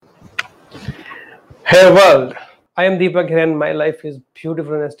Hey world, I am Deepak here and my life is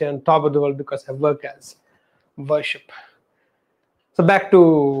beautiful and I stay on top of the world because I work as worship. So back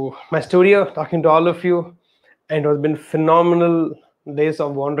to my studio, talking to all of you, and it has been phenomenal days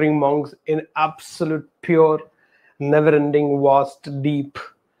of wandering monks in absolute pure, never-ending, vast, deep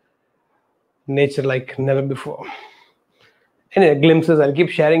nature like never before. Anyway, glimpses I'll keep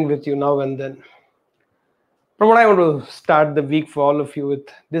sharing with you now and then. But what I want to start the week for all of you with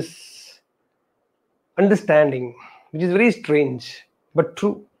this understanding, which is very strange but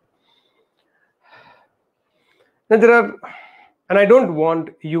true. Now there are, and I don't want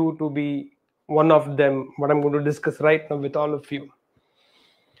you to be one of them, what I'm going to discuss right now with all of you.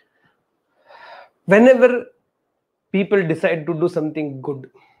 Whenever people decide to do something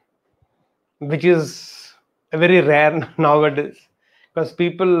good, which is very rare nowadays, because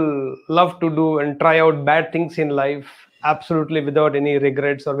people love to do and try out bad things in life absolutely without any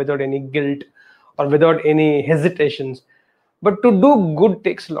regrets or without any guilt or without any hesitations. But to do good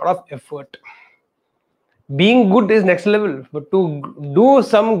takes a lot of effort. Being good is next level, but to do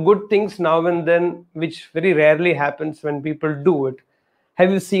some good things now and then, which very rarely happens when people do it,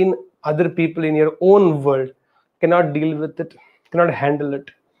 have you seen other people in your own world cannot deal with it, cannot handle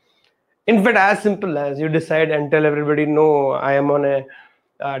it? In fact, as simple as you decide and tell everybody, no, I am on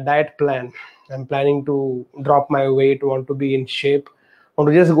a diet plan, I'm planning to drop my weight, want to be in shape, want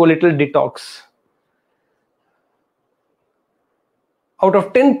to just go little detox. Out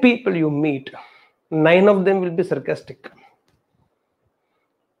of 10 people you meet, 9 of them will be sarcastic.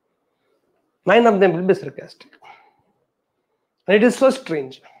 9 of them will be sarcastic. And it is so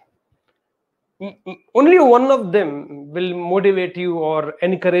strange. Only one of them will motivate you or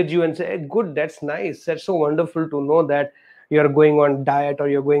encourage you and say, hey, good, that's nice. That's so wonderful to know that you're going on diet or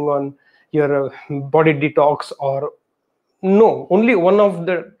you're going on your body detox. Or no, only one of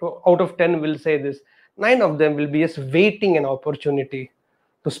the out of 10 will say this. 9 of them will be just waiting an opportunity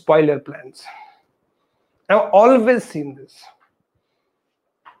to spoil your plans. I've always seen this.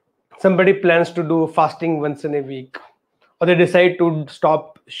 Somebody plans to do fasting once in a week, or they decide to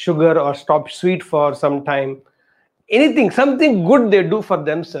stop sugar or stop sweet for some time. Anything, something good they do for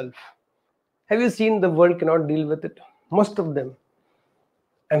themselves. Have you seen the world cannot deal with it? Most of them.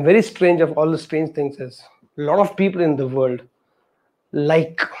 And very strange of all the strange things is a lot of people in the world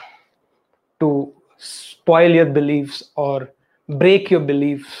like to spoil your beliefs or break your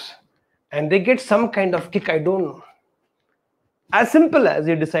beliefs, and they get some kind of kick. I don't know. As simple as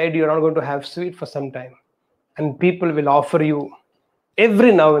you decide you're not going to have sweet for some time, and people will offer you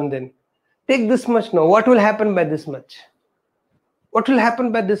every now and then, take this much now. What will happen by this much? What will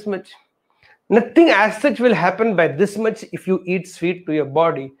happen by this much? Nothing as such will happen by this much if you eat sweet to your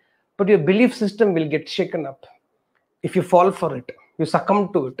body, but your belief system will get shaken up. If you fall for it, you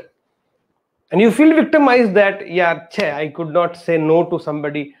succumb to it. And you feel victimized that, yeah, I could not say no to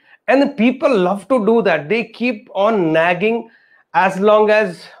somebody. And the people love to do that. They keep on nagging as long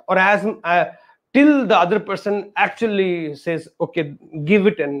as, or as, till the other person actually says, okay, give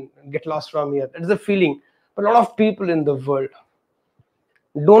it and get lost from here. That is the feeling. But a lot of people in the world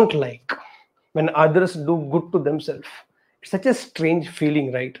don't like when others do good to themselves. It's such a strange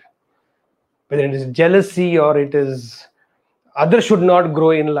feeling, right? Whether it is jealousy or it is others should not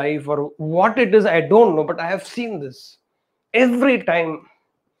grow in life or what it is, I don't know, but I have seen this every time.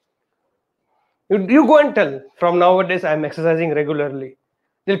 You go and tell, from nowadays I'm exercising regularly.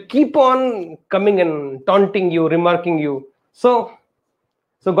 They'll keep on coming and taunting you, remarking you. So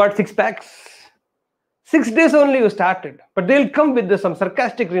got 6 packs. 6 days only you started, but they'll come with some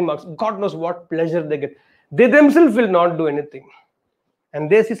sarcastic remarks. God knows what pleasure they get. They themselves will not do anything, and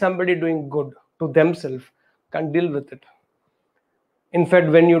they see somebody doing good to themselves, can't deal with it. In fact,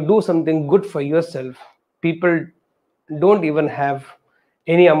 when you do something good for yourself, people don't even have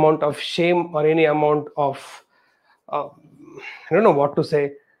any amount of shame or any amount of, I don't know what to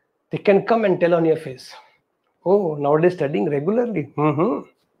say. They can come and tell on your face, oh, nowadays studying regularly. Oh,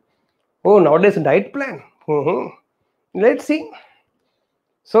 nowadays diet plan. Let's see.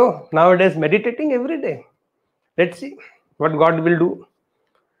 So nowadays meditating every day. Let's see what God will do.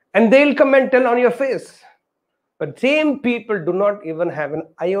 And they'll come and tell on your face. But same people do not even have an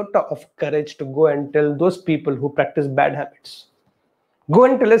iota of courage to go and tell those people who practice bad habits. Go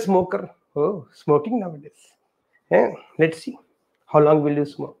and tell a smoker, oh, smoking nowadays. Yeah, let's see. How long will you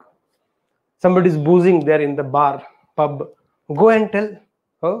smoke? Somebody's boozing there in the bar, pub. Go and tell,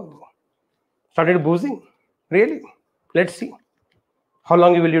 oh, started boozing? Really? Let's see. How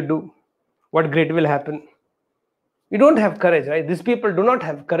long will you do? What great will happen? You don't have courage, right? These people do not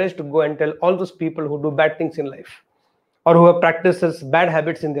have courage to go and tell all those people who do bad things in life. or who have practices bad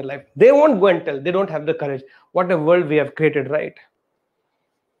habits in their life. They won't go and tell. They don't have the courage. What a world we have created, right?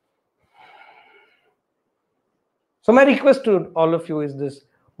 So my request to all of you is this.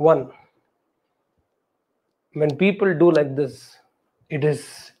 One, when people do like this, it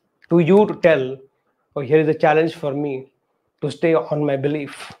is to you to tell, oh, here is a challenge for me to stay on my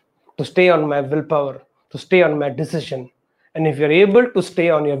belief, to stay on my willpower, to stay on my decision. And if you're able to stay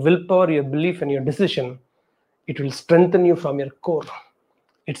on your willpower, your belief, and your decision, it will strengthen you from your core.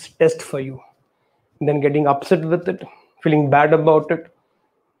 It's a test for you. Then getting upset with it, feeling bad about it,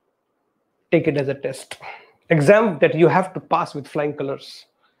 take it as a test. Exam that you have to pass with flying colors.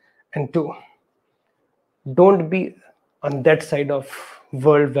 And two, don't be on that side of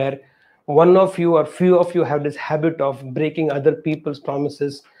world where one of you or few of you have this habit of breaking other people's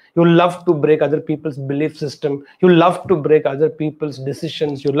promises. You love to break other people's belief system. You love to break other people's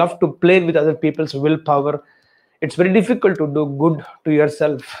decisions. You love to play with other people's willpower. It's very difficult to do good to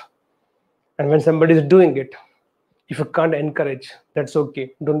yourself. And when somebody is doing it, if you can't encourage, that's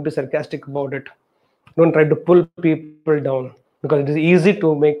okay. Don't be sarcastic about it. Don't try to pull people down, because it is easy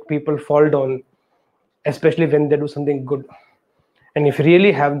to make people fall down, especially when they do something good. And if you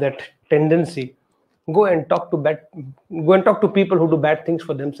really have that tendency, go and talk to people who do bad things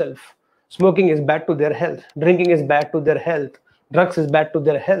for themselves. Smoking is bad to their health. Drinking is bad to their health. Drugs is bad to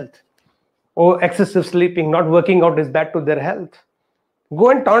their health. Or excessive sleeping, not working out is bad to their health.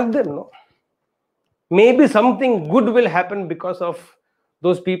 Go and taunt them. No? Maybe something good will happen because of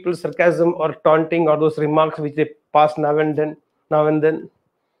those people's sarcasm or taunting or those remarks which they pass now and then.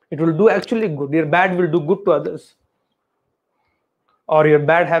 It will do actually good. Your bad will do good to others. Or your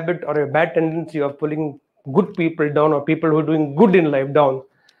bad habit or your bad tendency of pulling good people down, or people who are doing good in life down.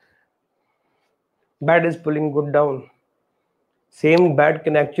 Bad is pulling good down. Same bad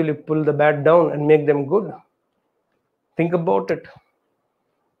can actually pull the bad down and make them good. Think about it.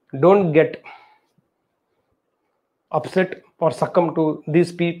 Don't get upset or succumb to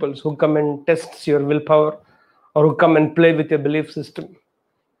these people who come and test your willpower, or who come and play with your belief system.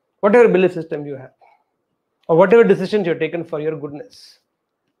 Whatever belief system you have, or whatever decisions you've taken for your goodness.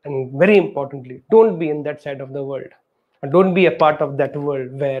 And very importantly, don't be in that side of the world. And don't be a part of that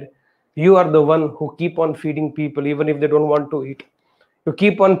world where you are the one who keep on feeding people even if they don't want to eat. You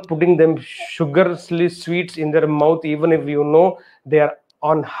keep on putting them sugar sweets in their mouth even if you know they are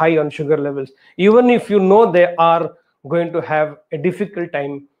high on sugar levels. Even if you know they are going to have a difficult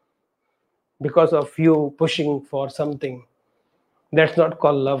time because of you pushing for something. That's not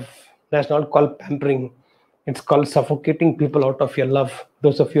called love. That's not called pampering. It's called suffocating people out of your love.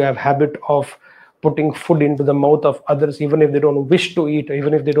 Those of you have habit of putting food into the mouth of others even if they don't wish to eat, or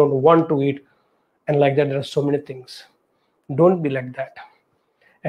even if they don't want to eat. And like that, there are so many things. Don't be like that.